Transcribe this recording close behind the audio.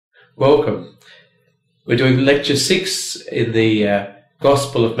Welcome. We're doing lecture 6 in the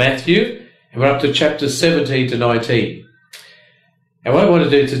Gospel of Matthew, and we're up to chapters 17 to 19. And what I want to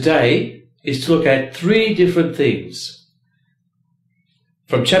do today is to look at 3 different things.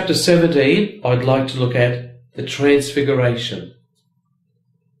 From chapter 17, I'd like to look at the Transfiguration.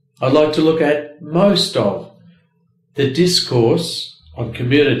 I'd like to look at most of the discourse on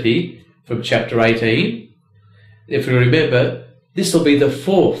community from chapter 18. If you remember, this will be the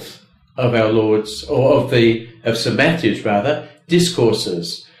 4th of our Lord's, or of St. Matthew's rather,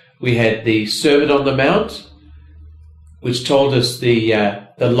 discourses. We had the Sermon on the Mount, which told us the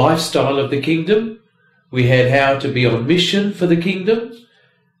lifestyle of the kingdom. We had how to be on mission for the kingdom.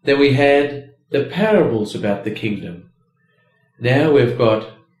 Then we had the parables about the kingdom. Now we've got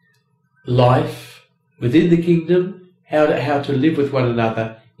life within the kingdom, how to live with one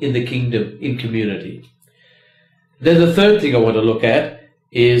another in the kingdom, in community. Then the third thing I want to look at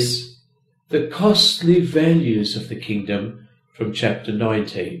is the costly values of the kingdom from chapter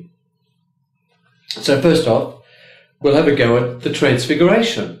 19. So first off, we'll have a go at the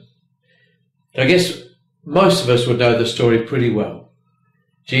Transfiguration. I guess most of us would know the story pretty well.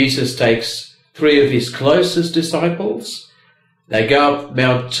 Jesus takes 3 of his closest disciples. They go up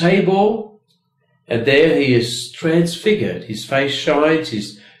Mount Tabor, and there he is transfigured. His face shines,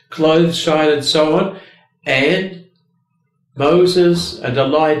 his clothes shine, and so on. And Moses and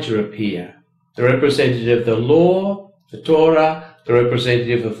Elijah appear, the representative of the law, the Torah, the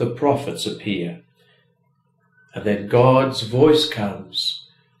representative of the prophets appear. And then God's voice comes.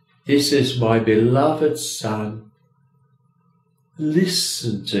 This is my beloved Son.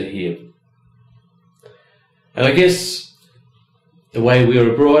 Listen to him. And I guess the way we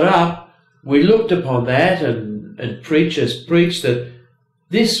were brought up, we looked upon that and preachers preached that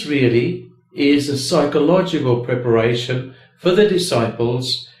this really is a psychological preparation for the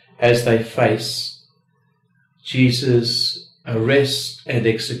disciples as they face Jesus' arrest and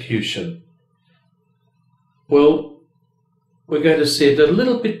execution. Well, we're going to see it a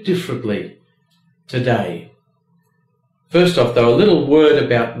little bit differently today. First off, though, a little word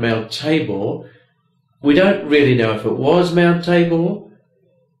about Mount Tabor. We don't really know if it was Mount Tabor,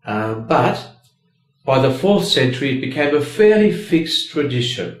 but by the 4th century it became a fairly fixed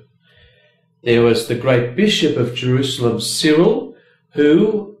tradition. There was the great bishop of Jerusalem, Cyril,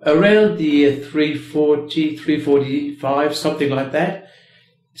 who around the year 340, 345, something like that,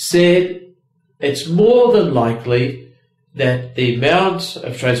 said it's more than likely that the Mount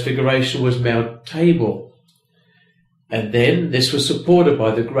of Transfiguration was Mount Tabor. And then this was supported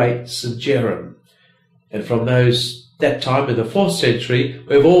by the great St. Jerome. And from that time in the 4th century,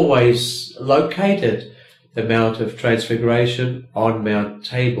 we've always located the Mount of Transfiguration on Mount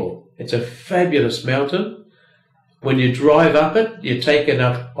Tabor. It's a fabulous mountain. When you drive up it, you're taken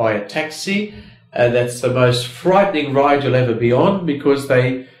up by a taxi. That's the most frightening ride you'll ever be on, because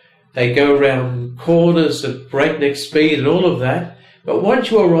they go around corners at breakneck speed and all of that. But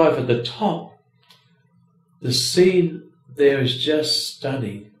once you arrive at the top, the scene there is just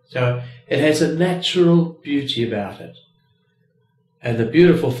stunning. So it has a natural beauty about it. And the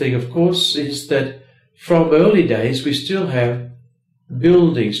beautiful thing, of course, is that from early days we still have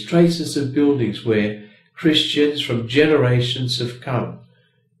buildings, traces of buildings where Christians from generations have come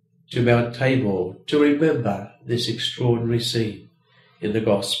to Mount Tabor to remember this extraordinary scene in the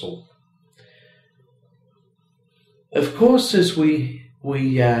Gospel. Of course, as we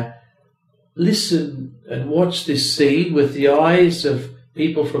listen and watch this scene with the eyes of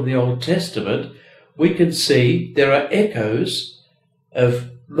people from the Old Testament, we can see there are echoes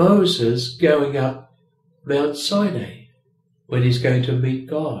of Moses going up Mount Sinai when he's going to meet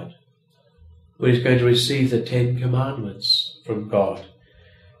God, when he's going to receive the 10 Commandments from God.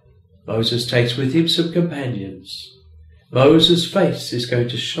 Moses takes with him some companions. Moses' face is going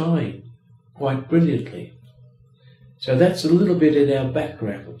to shine quite brilliantly. So that's a little bit in our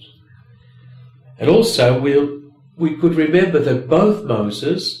background. And also we could remember that both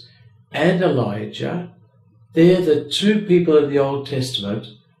Moses and Elijah, they're the 2 people in the Old Testament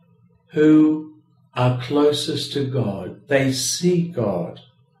who are closest to God. They see God.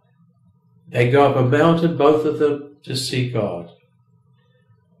 They go up a mountain, both of them, to see God.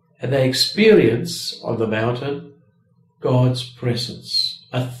 And they experience on the mountain God's presence,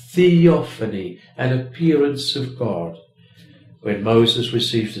 a theophany, an appearance of God. When Moses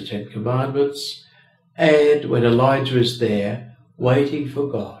receives the 10 Commandments, and when Elijah is there waiting for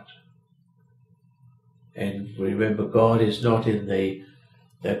God. And remember, God is not in the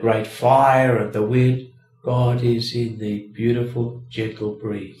great fire and the wind. God is in the beautiful, gentle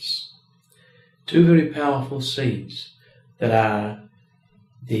breeze. 2 very powerful scenes that are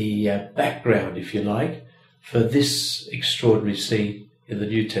background, if you like, for this extraordinary scene in the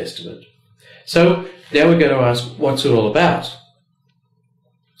New Testament. So now we're going to ask, what's it all about?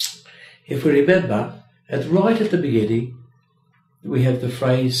 If we remember, right at the beginning, we have the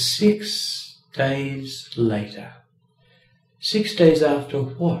phrase 6 days later. 6 days after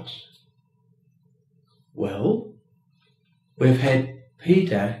what? Well, we've had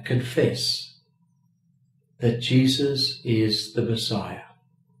Peter confess that Jesus is the Messiah.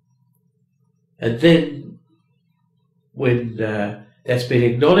 And then, when that's been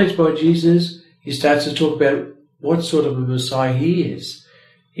acknowledged by Jesus, he starts to talk about what sort of a Messiah he is.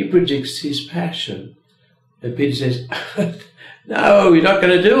 He predicts his passion. And Peter says, no, you're not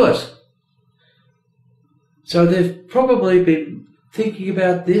going to do it. So they've probably been thinking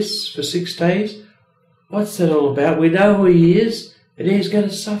about this for 6 days. What's that all about? We know who he is, and he's going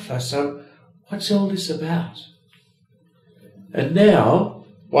to suffer. So what's all this about? And now,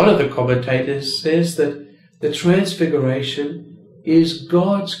 one of the commentators says that the Transfiguration is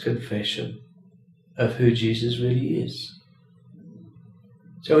God's confession of who Jesus really is.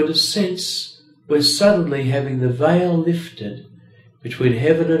 So in a sense, we're suddenly having the veil lifted between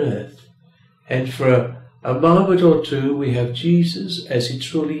heaven and earth, and for a moment or two we have Jesus as he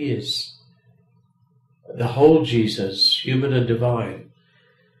truly is. The whole Jesus, human and divine.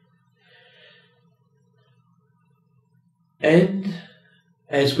 And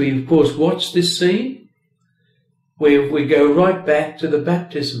as we, of course, watch this scene, we go right back to the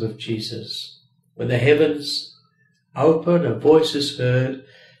baptism of Jesus, when the heavens open, a voice is heard,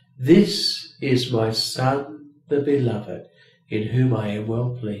 "This is my Son, the Beloved, in whom I am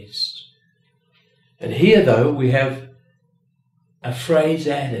well pleased." And here, though, we have a phrase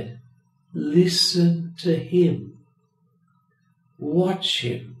added, listen to him, watch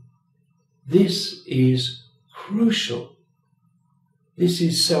him. This is crucial. This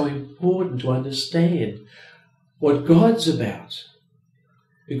is so important to understand what God's about,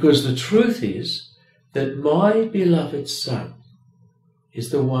 because the truth is that my beloved Son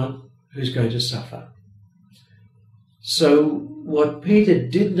is the one who's going to suffer. So what Peter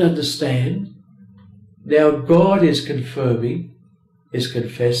didn't understand, now God is confirming, is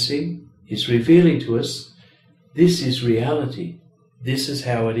confessing, is revealing to us, this is reality. This is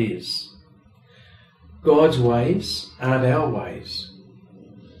how it is. God's ways aren't our ways.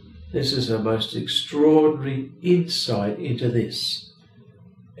 This is a most extraordinary insight into this.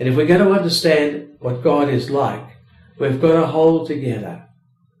 And if we're going to understand what God is like, we've got to hold together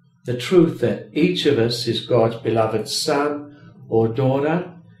the truth that each of us is God's beloved son or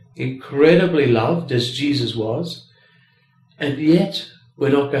daughter, incredibly loved as Jesus was, and yet we're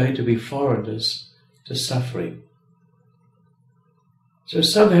not going to be foreigners to suffering. So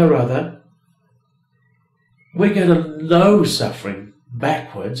somehow or other, we're going to know suffering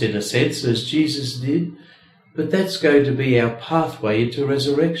backwards, in a sense, as Jesus did, but that's going to be our pathway into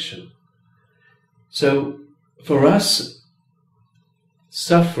resurrection. So for us,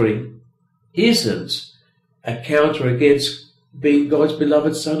 suffering isn't a counter against being God's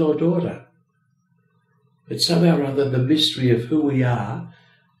beloved son or daughter. But somehow or other, the mystery of who we are,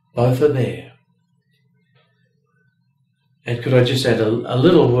 both are there. And could I just add a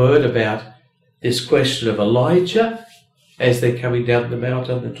little word about this question of Elijah, as they're coming down the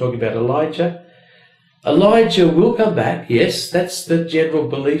mountain and talking about Elijah. Elijah will come back, yes, that's the general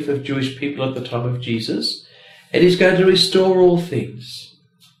belief of Jewish people at the time of Jesus, and he's going to restore all things.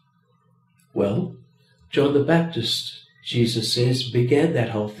 Well, John the Baptist, Jesus says, began that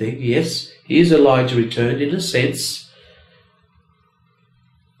whole thing. Yes, here's Elijah returned in a sense,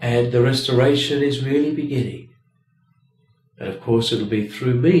 and the restoration is really beginning. And of course it'll be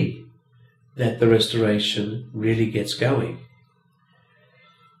through me that the restoration really gets going.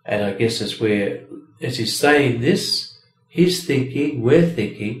 And I guess as he's saying this, he's thinking, we're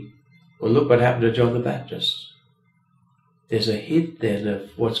thinking, well, look what happened to John the Baptist. There's a hint then of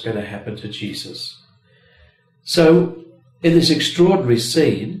what's going to happen to Jesus. So in this extraordinary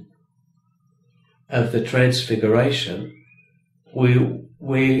scene of the Transfiguration,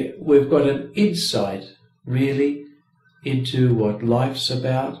 we've got an insight really into what life's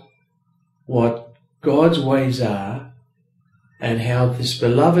about, what God's ways are, and how this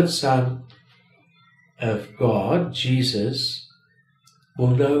beloved Son of God, Jesus,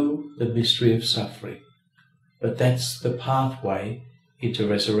 will know the mystery of suffering. But that's the pathway into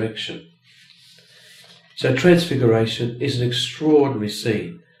resurrection. So Transfiguration is an extraordinary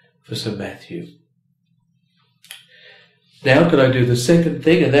scene for St. Matthew. Now can I do the second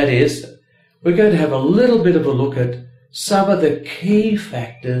thing, and that is we're going to have a little bit of a look at some of the key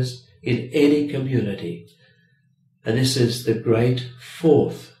factors in any community. And this is the great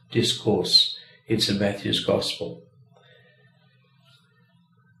fourth discourse in St. Matthew's Gospel.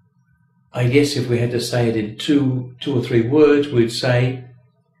 I guess if we had to say it in two or three words, we'd say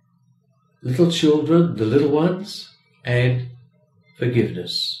little children, the little ones, and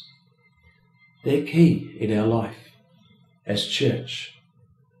forgiveness. They're key in our life as church.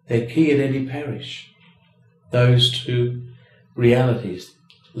 They're key in any parish. Those two realities,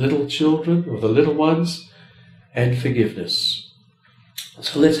 little children or the little ones, and forgiveness.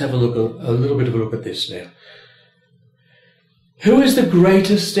 So let's have a little bit of a look at this now. Who is the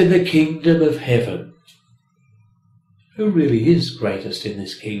greatest in the kingdom of heaven? Who really is greatest in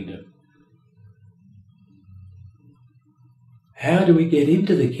this kingdom? How do we get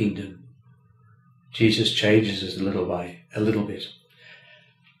into the kingdom? Jesus changes us a little bit.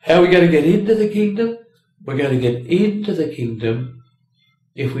 How are we going to get into the kingdom? We're going to get into the kingdom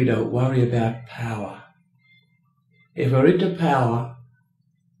if we don't worry about power. If we're into power,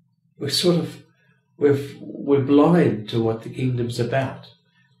 we're blind to what the kingdom's about.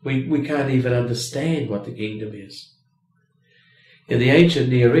 We can't even understand what the kingdom is. In the ancient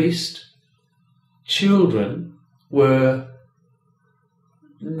Near East, children were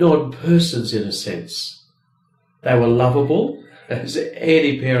non-persons in a sense. They were lovable, as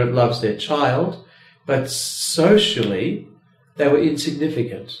any parent loves their child, but socially they were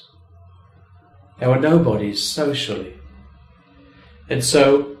insignificant. They were nobodies socially. And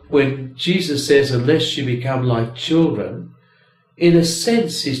so when Jesus says, unless you become like children, in a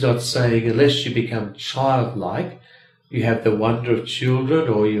sense he's not saying unless you become childlike, you have the wonder of children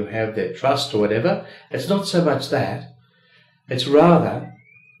or you have their trust or whatever. It's not so much that. It's rather,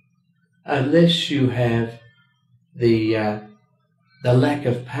 unless you have the lack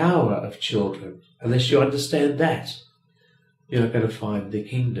of power of children, unless you understand that, you're not going to find the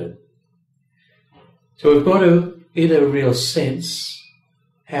kingdom. So we've got to, in a real sense,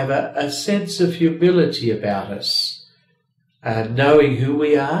 have a sense of humility about us, knowing who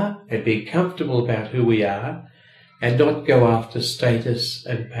we are and being comfortable about who we are, and not go after status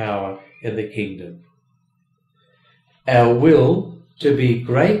and power in the kingdom. Our will to be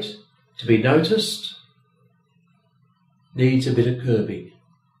great, to be noticed, needs a bit of curbing.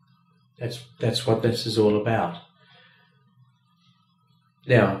 That's what this is all about.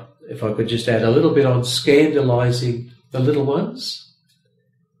 Now, if I could just add a little bit on scandalising the little ones,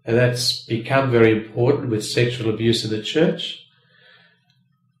 and that's become very important with sexual abuse in the church,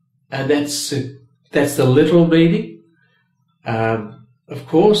 and that's the literal meaning, of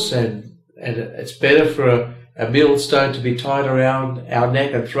course, and it's better for a millstone to be tied around our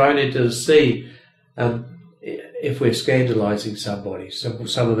neck and thrown into the sea if we're scandalising somebody,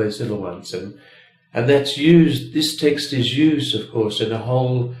 some of those little ones. And that's used, this text is used, of course, in a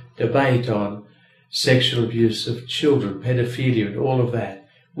whole debate on sexual abuse of children, pedophilia and all of that,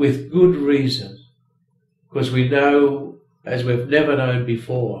 with good reason. Because we know, as we've never known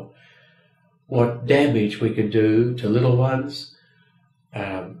before, what damage we can do to little ones,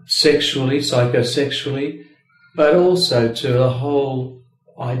 sexually, psychosexually, but also to the whole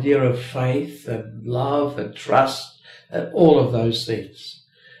idea of faith and love and trust and all of those things.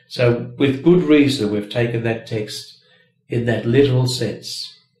 So with good reason we've taken that text in that literal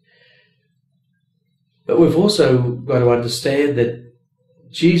sense. But we've also got to understand that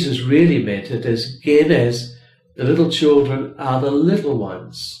Jesus really meant it as the little children are the little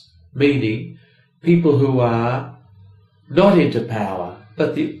ones, meaning people who are not into power,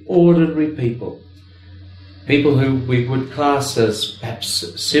 but the ordinary people. People who we would class as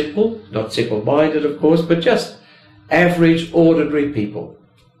perhaps simple, not simple-minded of course, but just average, ordinary people.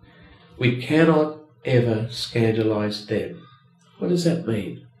 We cannot ever scandalise them. What does that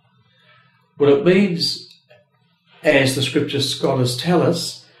mean? Well, it means, as the scripture scholars tell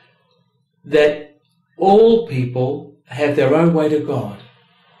us, that all people have their own way to God,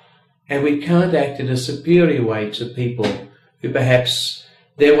 and we can't act in a superior way to people who perhaps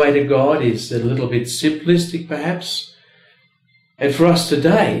their way to God is a little bit simplistic perhaps. And for us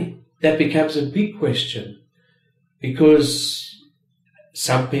today, that becomes a big question, because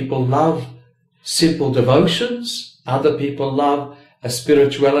some people love simple devotions, other people love a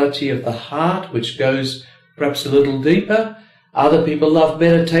spirituality of the heart which goes perhaps a little deeper, other people love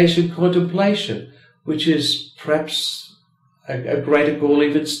meditation, contemplation, which is perhaps a greater call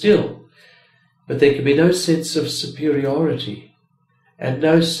even still. But there can be no sense of superiority and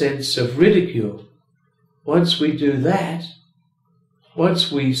no sense of ridicule. Once we do that,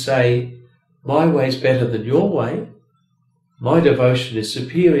 once we say, my way's better than your way, my devotion is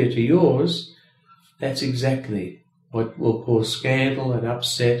superior to yours, that's exactly what will cause scandal and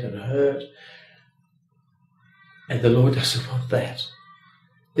upset and hurt. And the Lord doesn't want that.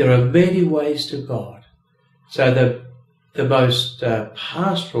 There are many ways to God. So the most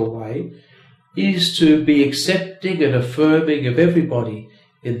pastoral way is to be accepting and affirming of everybody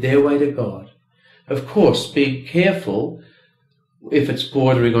in their way to God. Of course, being careful if it's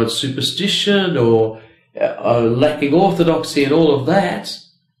bordering on superstition or lacking orthodoxy and all of that,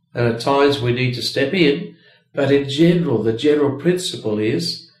 and at times we need to step in. But in general, the general principle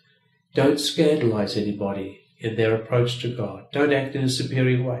is don't scandalize anybody in their approach to God. Don't act in a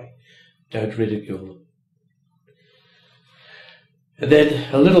superior way. Don't ridicule them. And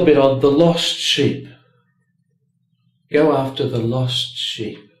then a little bit on the lost sheep. Go after the lost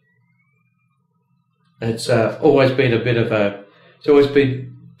sheep. It's always been it's always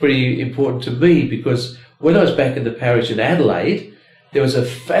been pretty important to me, because when I was back in the parish in Adelaide, there was a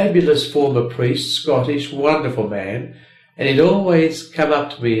fabulous former priest, Scottish, wonderful man, and he'd always come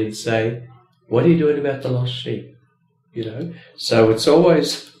up to me and say, "What are you doing about the lost sheep?" You know? So it's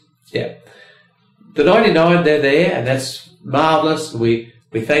always, the 99, they're there, and that's marvellous. We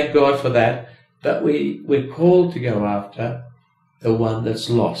thank God for that, but we're called to go after the one that's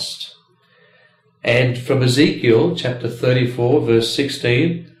lost. And from Ezekiel chapter 34, verse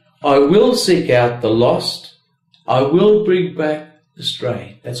 16, I will seek out the lost, I will bring back the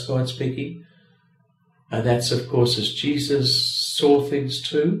stray. That's God speaking. And that's, of course, as Jesus saw things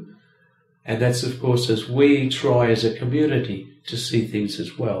too. And that's, of course, as we try as a community to see things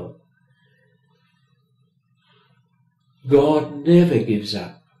as well. God never gives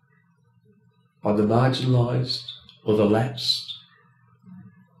up on the marginalised or the lapsed.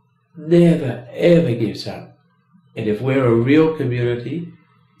 Never, ever gives up. And if we're a real community,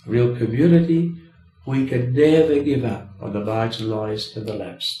 we can never give up on the marginalised and the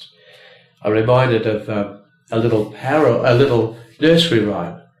lapsed. I'm reminded of a little nursery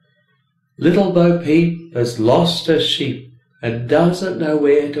rhyme. Little Bo Peep has lost her sheep and doesn't know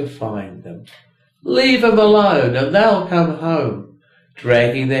where to find them. Leave them alone and they'll come home,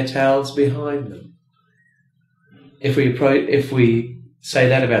 dragging their tails behind them. If we say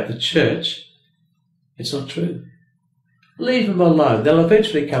that about the church, it's not true. Leave them alone. They'll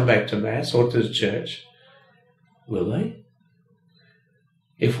eventually come back to Mass or to the church. Will they?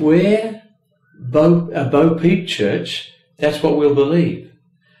 If we're a Bo Peep church, that's what we'll believe.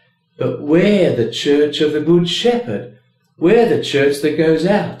 But we're the church of the Good Shepherd. We're the church that goes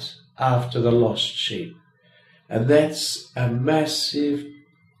out after the lost sheep. And that's a massive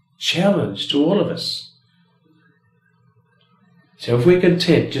challenge to all of us. So if we're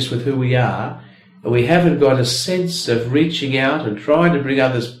content just with who we are, and we haven't got a sense of reaching out and trying to bring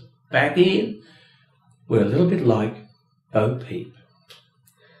others back in, we're a little bit like Bo Peep.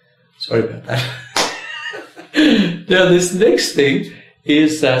 Sorry about that. Now this next thing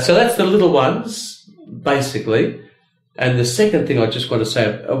is, so that's the little ones, basically. And the second thing I just want to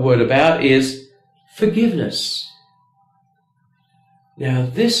say a word about is forgiveness. Now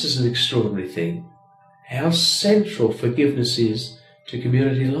this is an extraordinary thing. How central forgiveness is to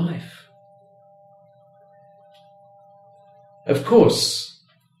community life. Of course,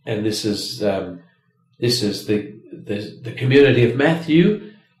 and this is the community of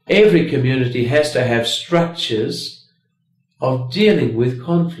Matthew. Every community has to have structures of dealing with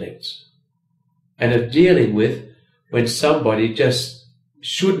conflict and of dealing with when somebody just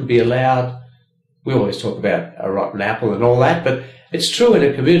shouldn't be allowed. We always talk about a rotten apple and all that, but it's true in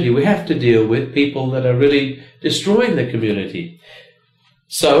a community. We have to deal with people that are really destroying the community.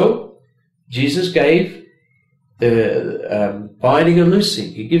 So Jesus gave the binding and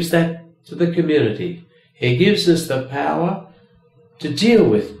loosing. He gives that to the community. He gives us the power to deal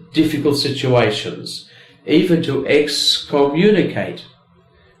with difficult situations, even to excommunicate.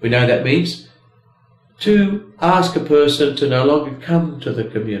 We know that means to ask a person to no longer come to the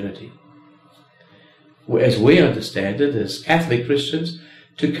community. As we understand it, as Catholic Christians,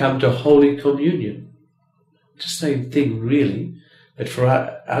 to come to Holy Communion. It's the same thing, really. But for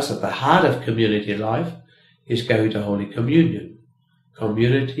us, at the heart of community life is going to Holy Communion.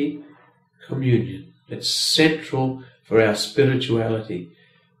 Community, communion. It's central for our spirituality.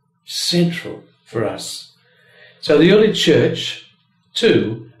 Central for us. So the early church,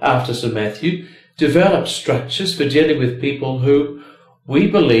 too, after St. Matthew, developed structures for dealing with people who we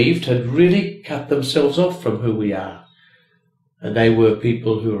believed had really cut themselves off from who we are. And they were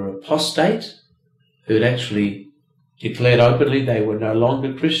people who were apostate, who had actually declared openly they were no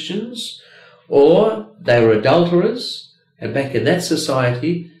longer Christians, or they were adulterers, and back in that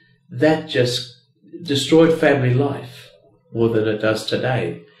society, that just destroyed family life more than it does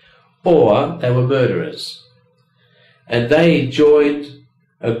today. Or they were murderers. And they joined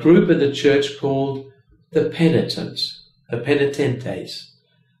a group in the church called the penitents, the penitentes.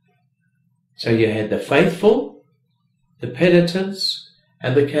 So you had the faithful, the penitents,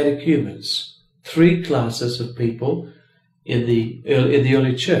 and the catechumens. 3 classes of people in the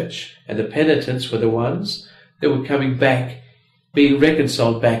early church. And the penitents were the ones that were coming back, being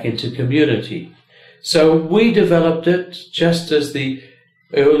reconciled back into community. So we developed it just as the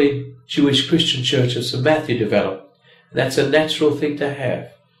early Jewish Christian church of St. Matthew developed. That's a natural thing to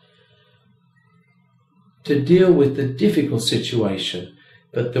have, to deal with the difficult situation,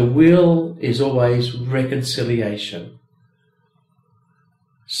 but the will is always reconciliation.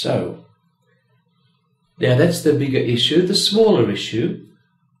 So, now that's the bigger issue. The smaller issue,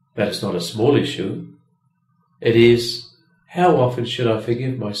 but it's not a small issue, it is, how often should I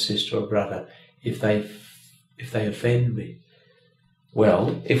forgive my sister or brother if they offend me?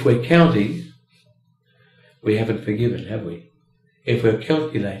 Well, if we're counting, we haven't forgiven, have we? If we're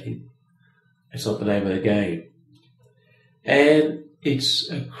calculating, it's not the name of the game. And it's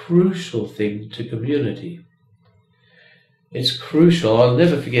a crucial thing to community. It's crucial. I'll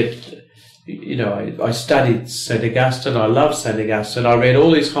never forget, I studied St. Augustine. I love St. Augustine. I read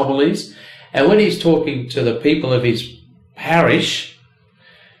all his homilies. And when he's talking to the people of his parish,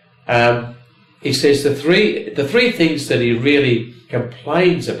 he says the three things that he really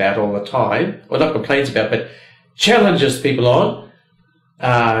complains about all the time, or not complains about, but challenges people on,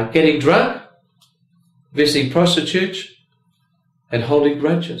 getting drunk, visiting prostitutes, and holding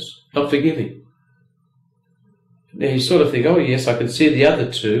grudges, not forgiving. Now you sort of think, oh yes, I can see the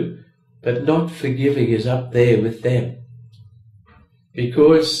other 2, but not forgiving is up there with them.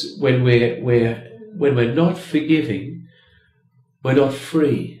 Because when we're not forgiving, we're not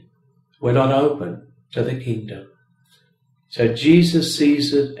free, we're not open to the kingdom. So Jesus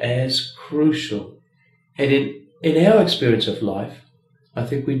sees it as crucial. And in our experience of life, I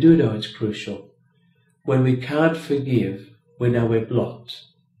think we do know it's crucial. When we can't forgive, we know we're blocked.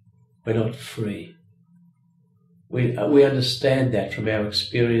 We're not free. We understand that from our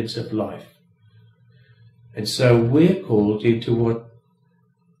experience of life. And so we're called into what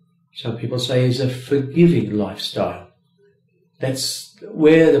some people say is a forgiving lifestyle. That's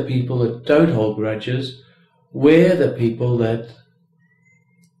where the people that don't hold grudges, we're the people that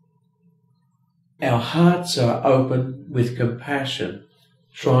our hearts are open with compassion,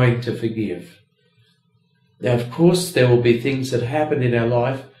 trying to forgive. Now, of course, there will be things that happen in our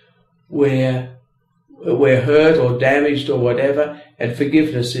life where we're hurt or damaged or whatever, and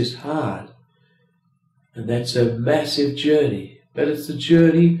forgiveness is hard. And that's a massive journey. But it's the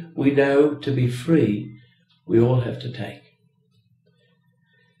journey we know to be free, we all have to take.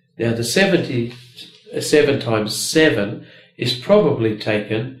 Now, the 7 times 7 is probably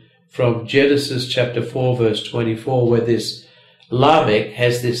taken from Genesis chapter 4, verse 24, where this Lamech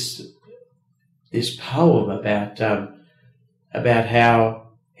has this poem about how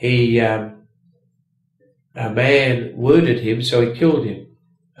he a man wounded him, so he killed him.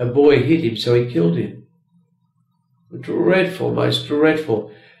 A boy hit him, so he killed him. Dreadful, most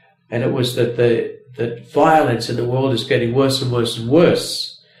dreadful. And it was that violence in the world is getting worse and worse and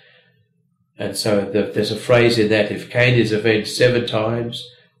worse. And so there's a phrase in that, if Cain is avenged 7 times,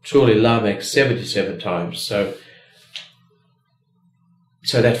 truly Lamech 77 times. So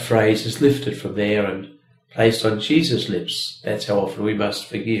that phrase is lifted from there and placed on Jesus' lips. That's how often we must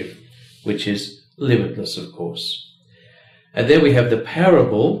forgive, which is limitless, of course. And then we have the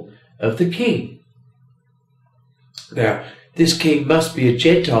parable of the king. Now, this king must be a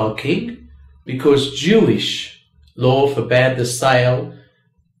Gentile king because Jewish law forbade the sale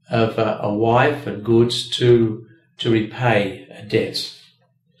of a wife and goods to repay a debt.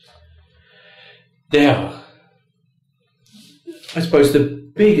 Now, I suppose the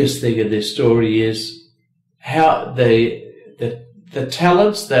biggest thing in this story is how the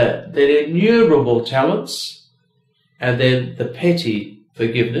talents, the innumerable talents, and then the petty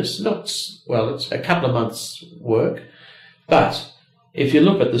forgiveness, it's a couple of months' work, but if you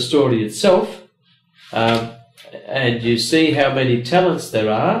look at the story itself, and you see how many talents there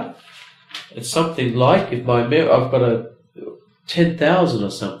are, it's something like, I've got 10,000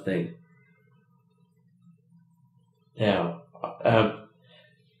 or something. Now,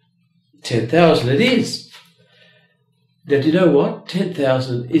 10,000 it is. Now, do you know what?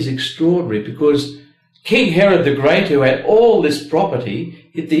 10,000 is extraordinary because King Herod the Great, who had all this property,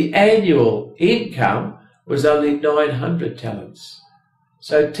 the annual income was only 900 talents.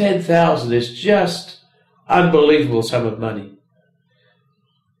 So 10,000 is just unbelievable sum of money.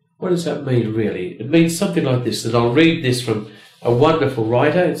 What does that mean, really? It means something like this, and I'll read this from a wonderful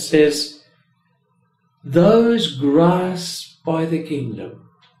writer. It says, "Those grasped by the kingdom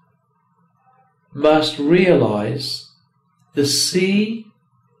must realize the sea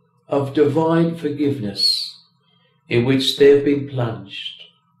of divine forgiveness in which they've been plunged.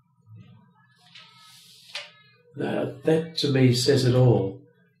 Now, that to me says it all.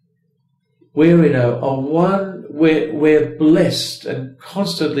 We're in we're blessed and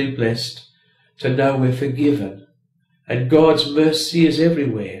constantly blessed to know we're forgiven. And God's mercy is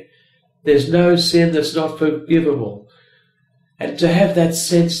everywhere. There's no sin that's not forgivable. And to have that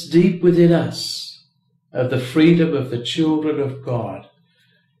sense deep within us of the freedom of the children of God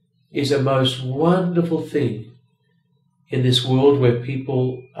is a most wonderful thing in this world where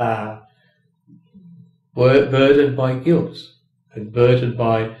people are burdened by guilt and burdened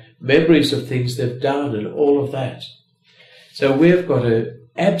by memories of things they've done and all of that. So we've got to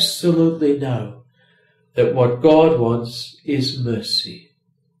absolutely know that what God wants is mercy,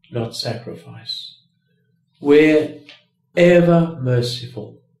 not sacrifice. We're ever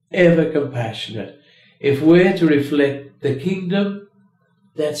merciful, ever compassionate. If we're to reflect the kingdom,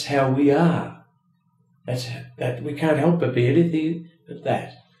 that's how we are. That we can't help but be anything but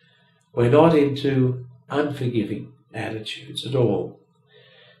that. We're not into unforgiving attitudes at all.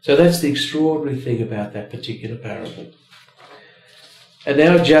 So that's the extraordinary thing about that particular parable. And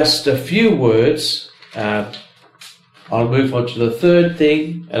now just a few words. I'll move on to the third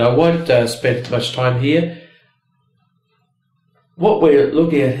thing, and I won't spend much time here. What we're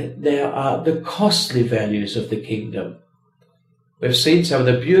looking at now are the costly values of the kingdom. We've seen some of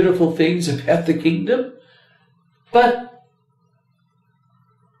the beautiful things about the kingdom, but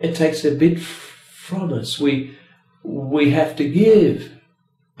it takes a bit from us. We have to give,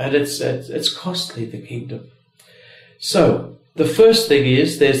 and it's costly, the kingdom. So the first thing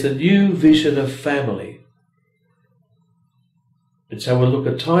is there's the new vision of family. And so we'll look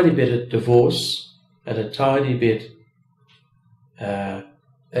a tiny bit at divorce and a tiny bit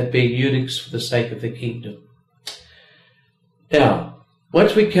at being eunuchs for the sake of the kingdom. Now,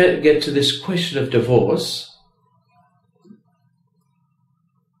 once we get to this question of divorce,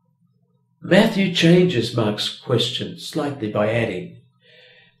 Matthew changes Mark's question slightly by adding.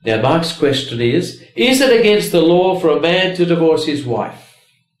 Now, Mark's question is it against the law for a man to divorce his wife?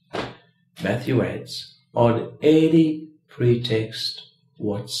 Matthew adds, on any pretext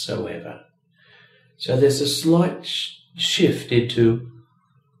whatsoever. So there's a slight shift into,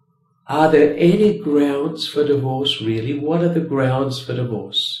 are there any grounds for divorce really? What are the grounds for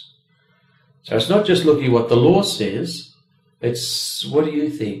divorce? So it's not just looking at what the law says, it's what do you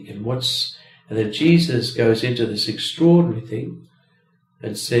think? And then Jesus goes into this extraordinary thing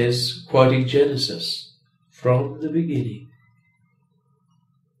and says, quoting Genesis, from the beginning.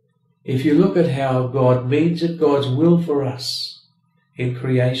 If you look at how God means it, God's will for us in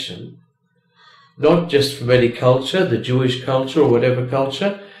creation, not just from any culture, the Jewish culture or whatever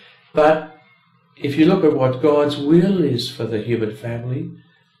culture, but if you look at what God's will is for the human family,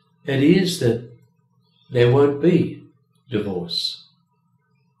 it is that there won't be divorce.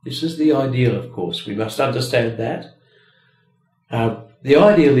 This is the ideal, of course. We must understand that. The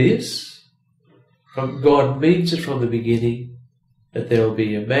ideal is, God means it from the beginning, that there will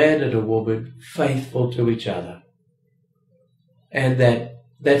be a man and a woman faithful to each other. And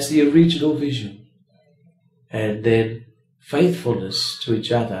that's the original vision. And then faithfulness to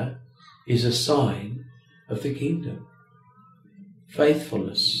each other is a sign of the kingdom.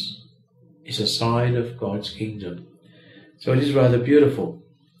 Faithfulness is a sign of God's kingdom. So it is rather beautiful.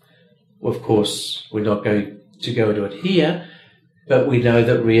 Of course, we're not going to go into it here, but we know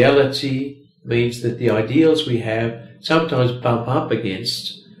that reality means that the ideals we have sometimes bump up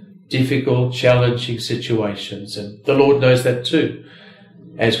against difficult, challenging situations. And the Lord knows that too,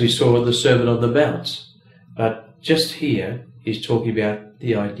 as we saw in the Sermon on the Mount. But just here, he's talking about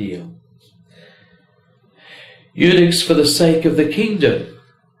the ideal. Eunuchs for the sake of the kingdom.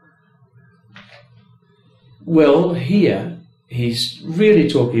 Well, here, he's really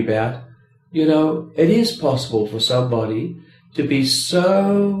talking about, it is possible for somebody to be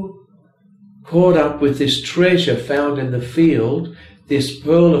so caught up with this treasure found in the field, this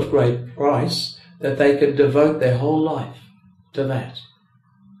pearl of great price, that they can devote their whole life to that.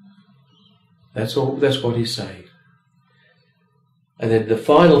 That's what he's saying. And then the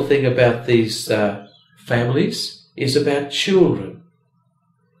final thing about these families is about children.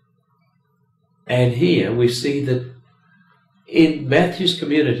 And here we see that in Matthew's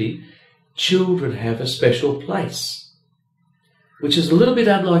community, children have a special place, which is a little bit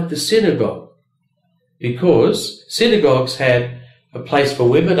unlike the synagogue, because synagogues had a place for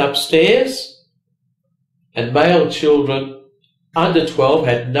women upstairs, and male children under 12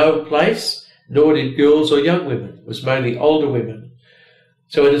 had no place, nor did girls or young women. It was mainly older women.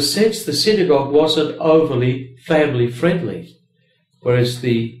 So in a sense, the synagogue wasn't overly family friendly, whereas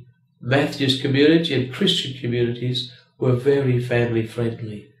the Matthew's community and Christian communities were very family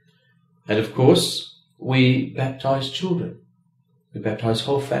friendly. And of course, we baptise children. We baptise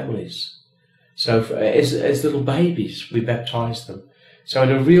whole families. So as little babies, we baptise them. So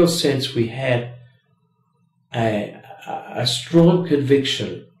in a real sense, we had a strong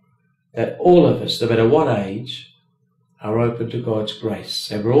conviction that all of us, no matter what age, are open to God's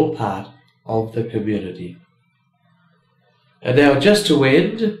grace, and we're all part of the community. And now, just to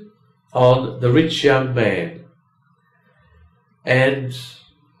end on the rich young man, and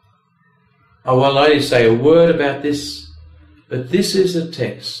I will only say a word about this, but this is a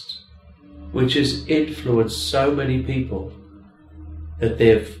text which has influenced so many people that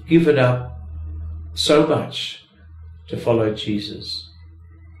they've given up so much to follow Jesus.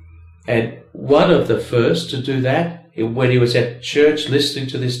 And one of the first to do that, when he was at church listening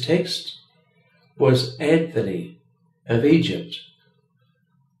to this text, was Anthony of Egypt.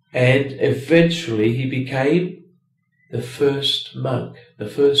 And eventually he became the first monk, the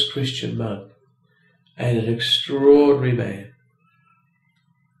first Christian monk, and an extraordinary man.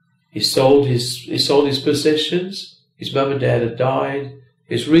 He sold his possessions. His mum and dad had died.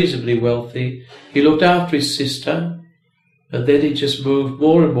 He was reasonably wealthy. He looked after his sister, and then he just moved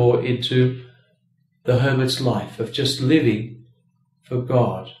more and more into the hermit's life of just living for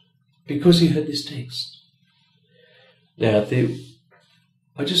God, because he heard this text. Now,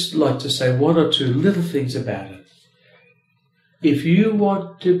 I just like to say one or two little things about it. If you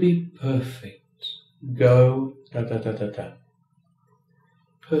want to be perfect, go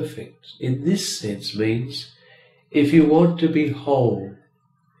Perfect in this sense means if you want to be whole,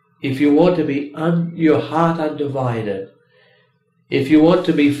 if you want to be your heart undivided, if you want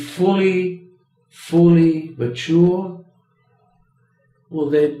to be fully mature, well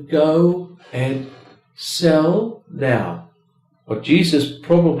then go and sell now. What Jesus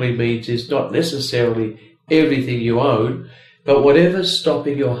probably means is not necessarily everything you own, but whatever's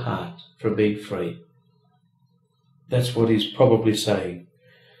stopping your heart from being free. That's what he's probably saying.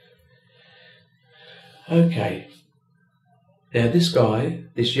 Okay. Now this guy,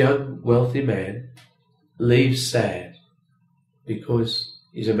 this young wealthy man, leaves sad because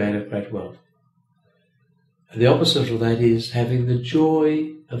he's a man of great wealth. And the opposite of that is having the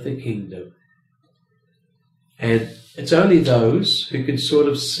joy of the kingdom. And it's only those who can sort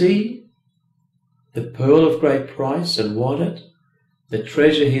of see the pearl of great price and want it, the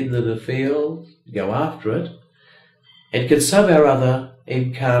treasure hidden in the field, go after it, and can somehow or other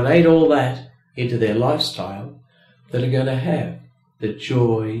incarnate all that into their lifestyle, that are going to have the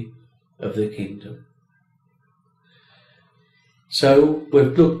joy of the kingdom. So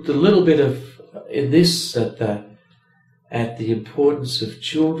we've looked a little bit in this at the importance of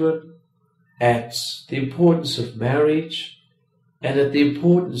children, at the importance of marriage, and at the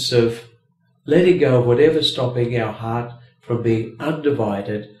importance of letting go of whatever's stopping our heart from being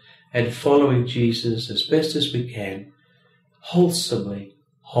undivided and following Jesus as best as we can, wholesomely,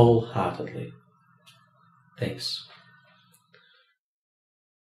 wholeheartedly. Thanks.